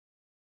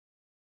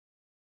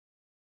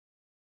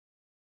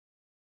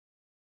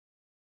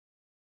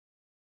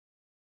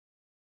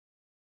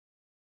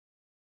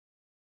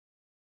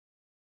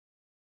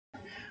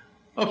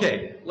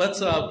Okay,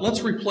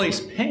 let's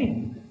replace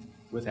pain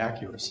with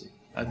accuracy.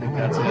 I think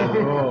that's it.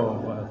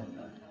 Oh,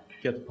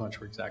 get the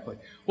punch exactly.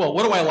 Well,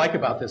 what do I like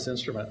about this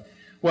instrument?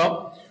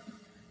 Well,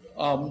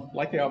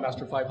 like the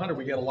IOLMaster 500,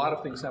 we get a lot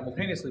of things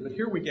simultaneously, but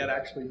here we get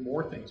actually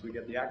more things. We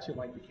get the axial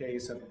length decay,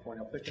 central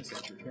corneal thickness,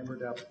 anterior chamber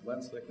depth,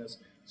 lens thickness,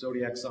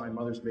 zodiac sign,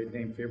 mother's maiden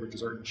name, favorite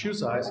dessert, and shoe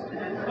size.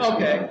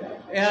 Okay,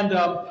 and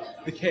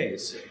the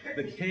Ks.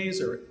 The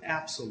Ks are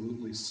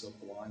absolutely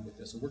sublime with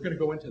this, and we're going to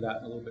go into that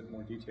in a little bit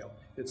more detail.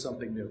 It's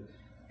something new.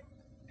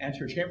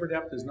 Anterior chamber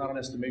depth is not an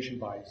estimation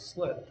by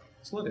slit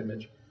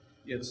image.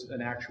 It's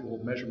an actual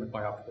measurement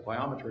by optical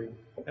biometry,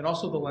 and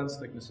also the lens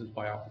thickness is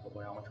by optical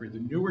biometry. The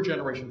newer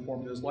generation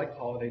formulas like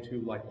Holiday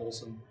 2, like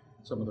Olsen,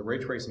 some of the ray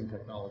tracing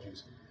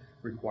technologies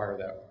require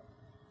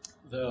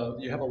that.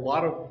 You have a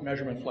lot of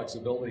measurement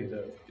flexibility.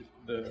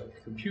 The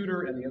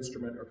computer and the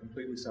instrument are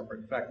completely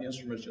separate. In fact, the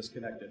instrument is just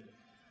connected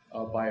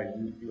by a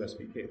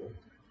USB cable.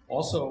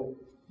 Also,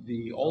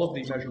 all of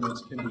the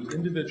measurements can be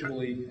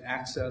individually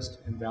accessed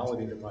and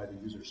validated by the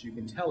user, so you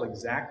can tell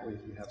exactly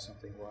if you have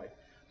something right.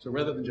 So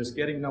rather than just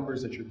getting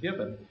numbers that you're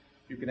given,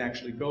 you can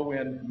actually go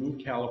in, move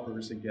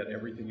calipers, and get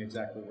everything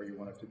exactly where you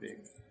want it to be.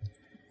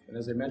 And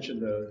as I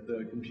mentioned,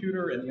 the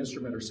computer and the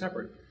instrument are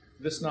separate.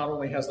 This not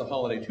only has the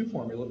Holiday 2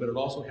 formula, but it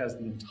also has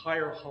the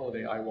entire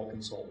Holiday IOL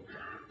consultant,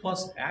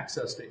 plus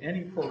access to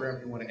any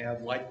program you want to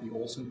add, like the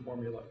Olsen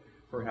formula,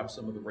 perhaps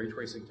some of the ray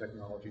tracing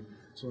technology.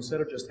 So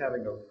instead of just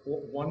having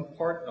one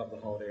part of the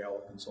Holiday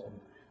IOL consultant,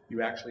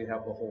 you actually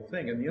have the whole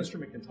thing, and the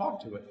instrument can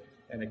talk to it,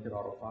 and it can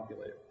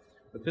auto-populate it.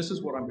 But this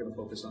is what I'm going to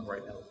focus on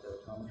right now with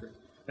keratometry.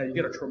 Now you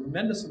get a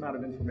tremendous amount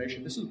of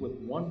information. This is with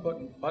one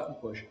button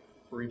push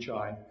for each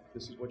eye.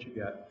 This is what you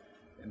get,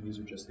 and these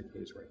are just the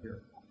Ks right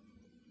here.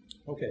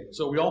 Okay,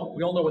 so we all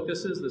know what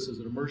this is. This is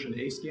an immersion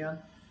A scan,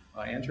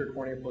 anterior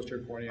cornea,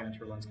 posterior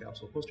lens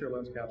capsule, posterior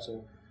lens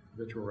capsule,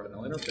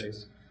 vitreoretinal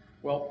interface.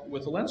 Well,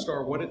 with the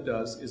LENSTAR, what it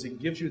does is it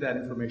gives you that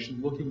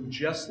information looking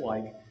just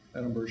like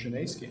an immersion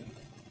A scan.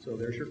 So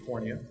there's your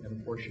cornea, and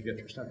of course you get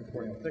your central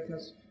corneal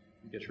thickness,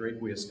 you get your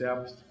aqueous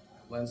depth,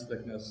 lens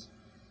thickness,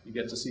 you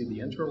get to see the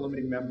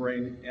interlimiting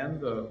membrane and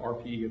the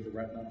RPE of the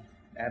retina,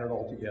 add it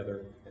all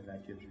together, and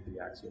that gives you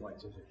the axial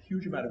length. So it's a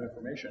huge amount of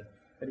information,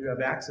 and you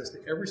have access to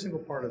every single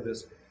part of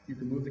this. You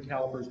can move the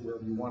calipers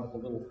wherever you want. If a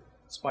little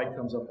spike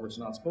comes up where it's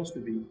not supposed to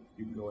be,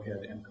 you can go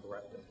ahead and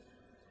correct it.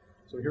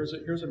 So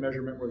here's a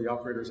measurement where the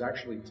operator has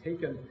actually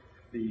taken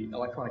the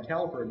electronic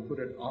caliper and put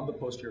it on the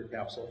posterior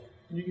capsule.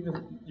 And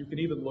you can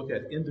even look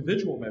at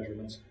individual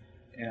measurements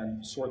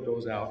and sort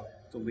those out,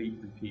 delete,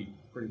 repeat,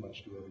 pretty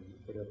much do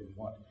whatever you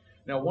want.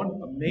 Now,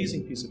 one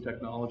amazing piece of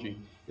technology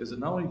is that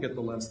not only you get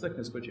the lens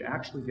thickness, but you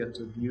actually get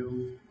to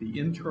view the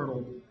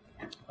internal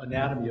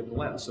anatomy of the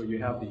lens. So you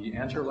have the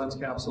anterior lens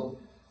capsule,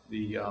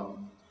 the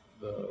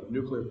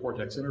nuclear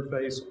cortex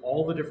interface,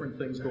 all the different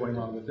things going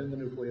on within the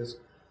nucleus,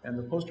 and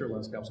the posterior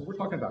lens capsule. We're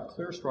talking about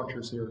clear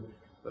structures here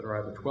that are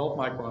either 12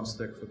 microns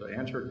thick for the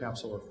anterior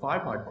capsule or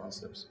 5 microns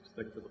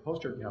thick for the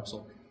posterior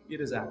capsule. It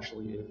is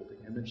actually able to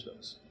image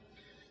those.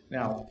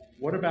 Now,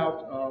 what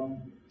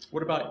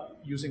about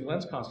using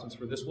lens constants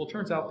for this? Well, it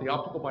turns out the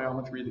optical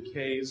biometry, the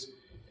Ks,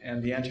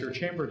 and the anterior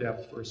chamber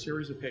depth for a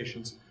series of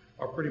patients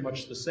are pretty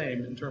much the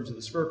same in terms of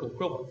the spherical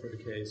equivalent for the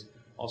Ks,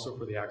 also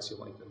for the axial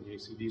length and the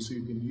ACD. So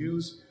you can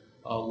use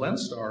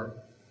LENSTAR,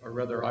 or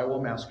rather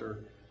IOLMaster,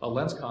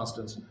 lens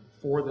constants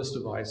for this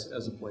device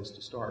as a place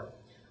to start.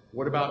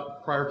 What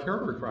about prior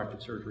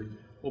keratorefractive surgery?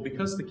 Well,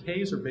 because the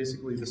Ks are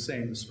basically the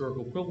same, the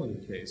spherical equivalent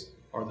of the Ks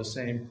are the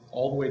same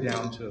all the way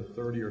down to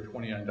 30 or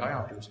 29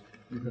 diopters,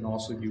 you can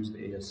also use the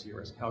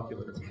ASCRS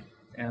calculator.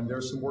 And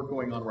there's some work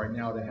going on right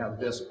now to have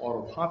this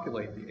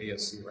auto-populate the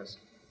ASCRS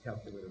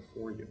calculator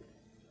for you.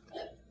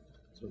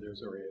 So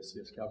there's our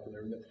ASCRS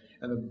calculator.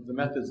 And the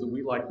methods that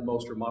we like the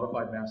most are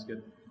modified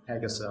Masket,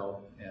 Haag-Streit,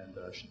 and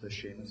the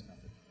Seamus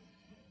method.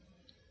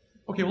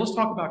 Okay, well, let's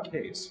talk about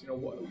Ks. You know,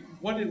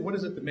 what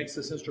is it that makes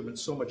this instrument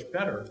so much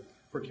better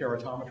for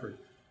keratometry?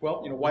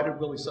 Well, you know, why did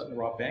Willie Sutton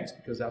rob banks?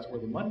 Because that's where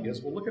the money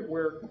is. Well, look at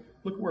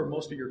where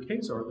most of your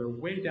Ks are. They're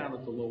way down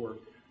at the lower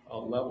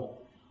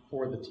level.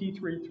 For the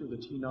T3 through the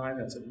T9,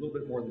 that's a little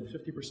bit more than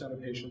 50%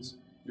 of patients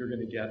you're going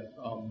to get.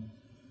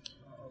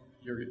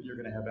 You're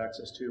going to have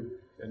access to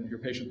in your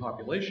patient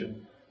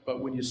population.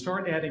 But when you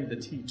start adding the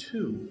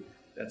T2,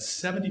 that's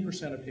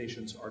 70% of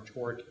patients are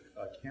toric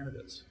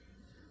candidates.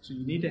 So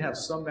you need to have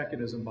some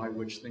mechanism by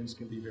which things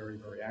can be very,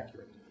 very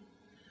accurate.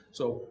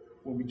 So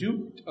when we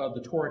do the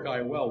toric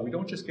IOL, we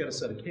don't just get a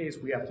set of Ks,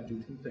 we have to do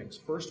two things.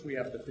 First, we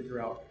have to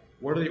figure out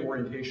what are the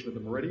orientation of the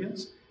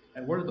meridians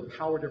and what are the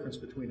power difference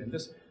between them.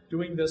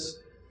 Doing this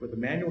with a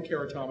manual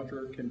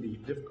keratometer can be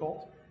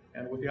difficult,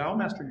 and with the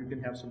IOLMaster you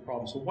can have some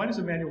problems. So why does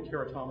a manual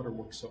keratometer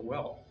work so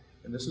well?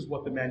 And this is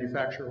what the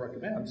manufacturer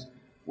recommends.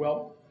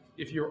 Well,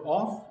 if you're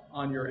off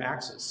on your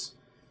axis,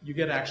 you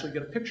actually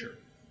get a picture,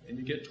 and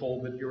you get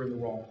told that you're in the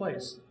wrong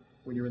place.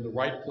 When you're in the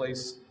right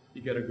place,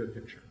 you get a good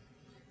picture.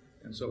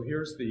 And so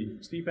here's the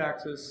steep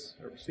axis,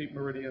 or steep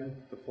meridian,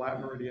 the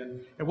flat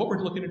meridian, and what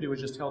we're looking to do is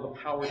just tell the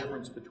power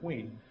difference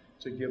between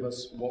to give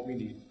us what we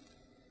need.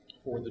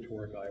 for the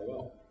toric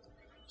IOL.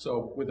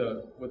 So with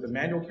a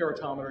manual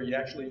keratometer,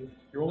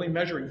 you're only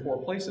measuring 4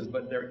 places,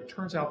 but it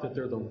turns out that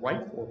they're the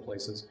right 4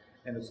 places,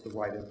 and it's the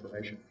right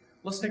information.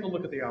 Let's take a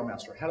look at the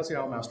IOLMaster. How does the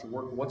IOLMaster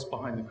work? What's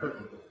behind the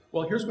curtain?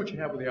 Well, here's what you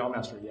have with the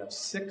IOLMaster. You have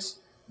 6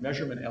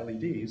 measurement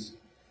LEDs.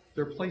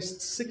 They're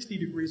placed 60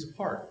 degrees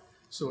apart.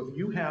 So if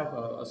you have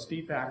a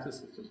steep axis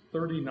that's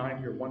 30,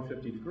 90, or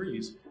 150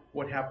 degrees,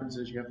 what happens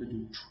is you have to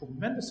do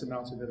tremendous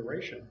amounts of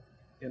iteration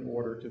in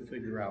order to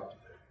figure out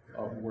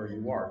where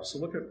you are. So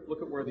look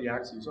at where the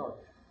axes are.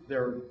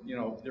 They're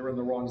in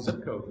the wrong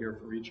zip code here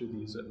for each of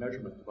these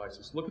measurement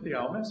devices. Look at the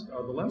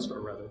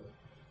LENSTAR rather.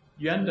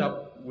 You end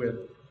up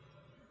with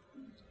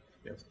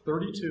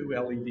 32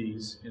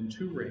 LEDs in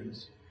 2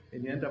 rings,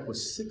 and you end up with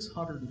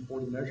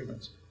 640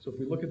 measurements. So if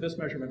we look at this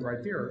measurement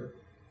right here,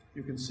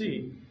 you can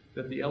see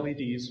that the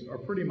LEDs are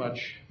pretty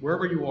much,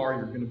 wherever you are,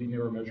 you're going to be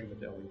near a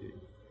measurement LED.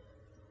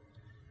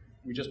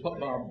 We just,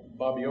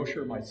 Bobby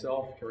Osher,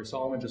 myself, Kerry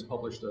Solomon just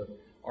published an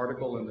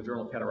article in the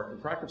Journal of Cataract and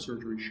Refractive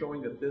Surgery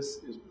showing that this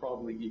is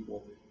probably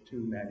equal to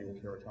manual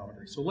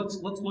keratometry. So let's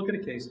look at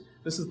a case.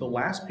 This is the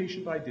last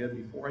patient I did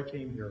before I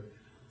came here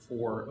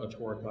for a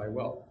toric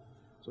IOL.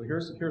 So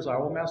here's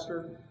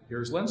IOLMaster,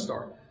 here's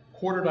LENSTAR.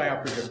 Quarter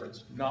diopter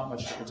difference, not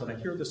much difference, and I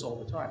hear this all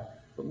the time.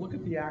 But look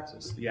at the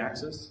axis. The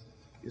axis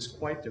is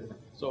quite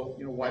different. So,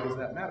 why does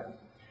that matter?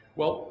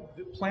 Well,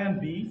 plan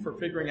B for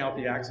figuring out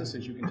the axis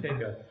is you can take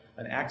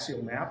an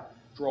axial map,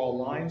 draw a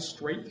line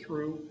straight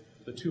through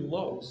the 2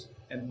 lobes,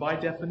 and by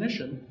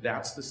definition,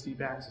 that's the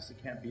steep axis.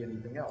 It can't be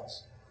anything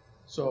else.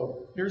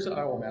 So here's the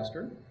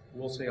IOLMaster.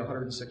 We'll say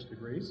 106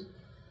 degrees.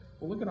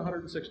 Well, look at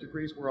 106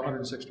 degrees where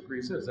 106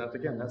 degrees is.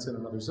 That's in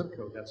another zip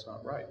code. That's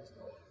not right.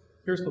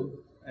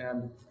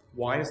 And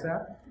why is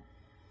that?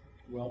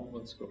 Well,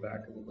 let's go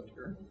back a little bit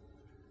here.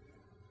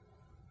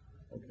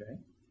 Okay.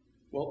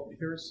 Well,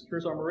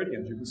 here's our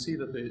meridians. You can see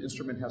that the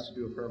instrument has to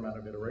do a fair amount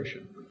of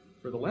iteration.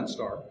 For the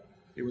LENSTAR,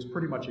 it was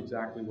pretty much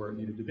exactly where it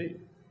needed to be.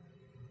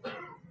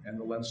 And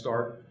the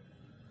LENSTAR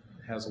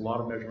has a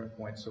lot of measurement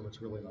points, so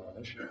it's really not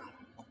an issue.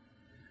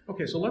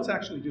 Okay, so let's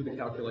actually do the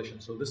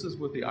calculation. So this is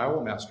with the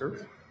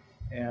IOLMaster,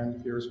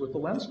 and here's with the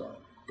LENSTAR.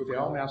 With the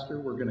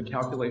IOLMaster, we're going to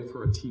calculate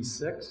for a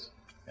T6,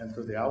 and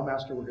for the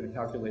IOLMaster, we're going to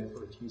calculate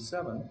for a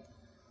T7.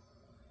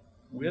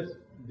 With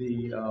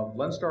the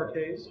LENSTAR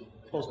case,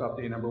 post-op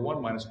day number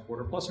 1 minus a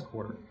quarter plus a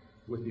quarter.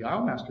 With the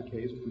IOLMaster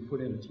case, if we put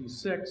in a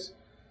T6,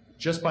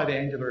 just by the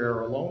angular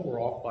error alone,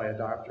 we're off by a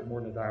diopter, more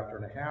than a diopter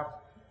and a half.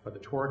 By the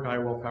toric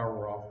IOL power,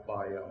 we're off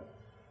by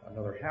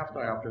another half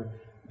diopter.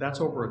 That's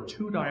over a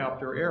 2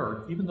 diopter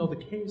error, even though the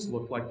Ks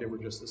looked like they were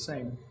just the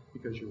same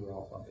because you were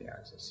off on the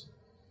axis.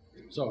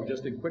 So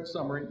just in quick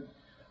summary,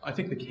 I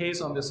think the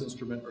Ks on this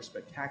instrument are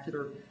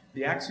spectacular.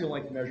 The axial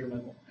length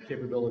measurement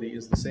capability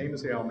is the same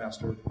as the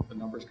IOLMaster. The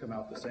numbers come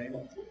out the same.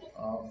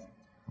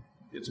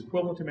 It's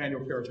equivalent to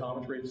manual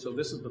keratometry, so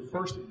this is the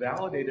first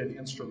validated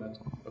instrument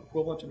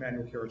equivalent to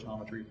manual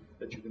keratometry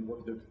that you can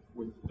work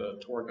with the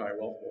toric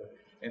IOL for,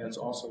 and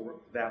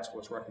that's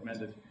what's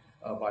recommended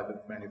by the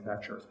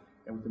manufacturer.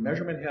 And with the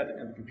measurement head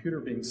and the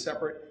computer being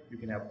separate, you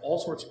can have all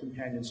sorts of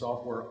companion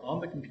software on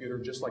the computer,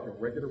 just like a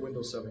regular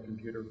Windows 7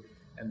 computer,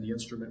 and the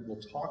instrument will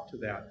talk to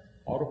that,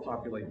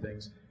 auto-populate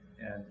things,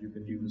 and you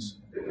can use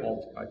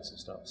all types of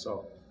stuff.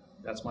 So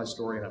that's my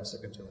story, and I'm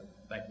sticking to it.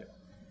 Thank you.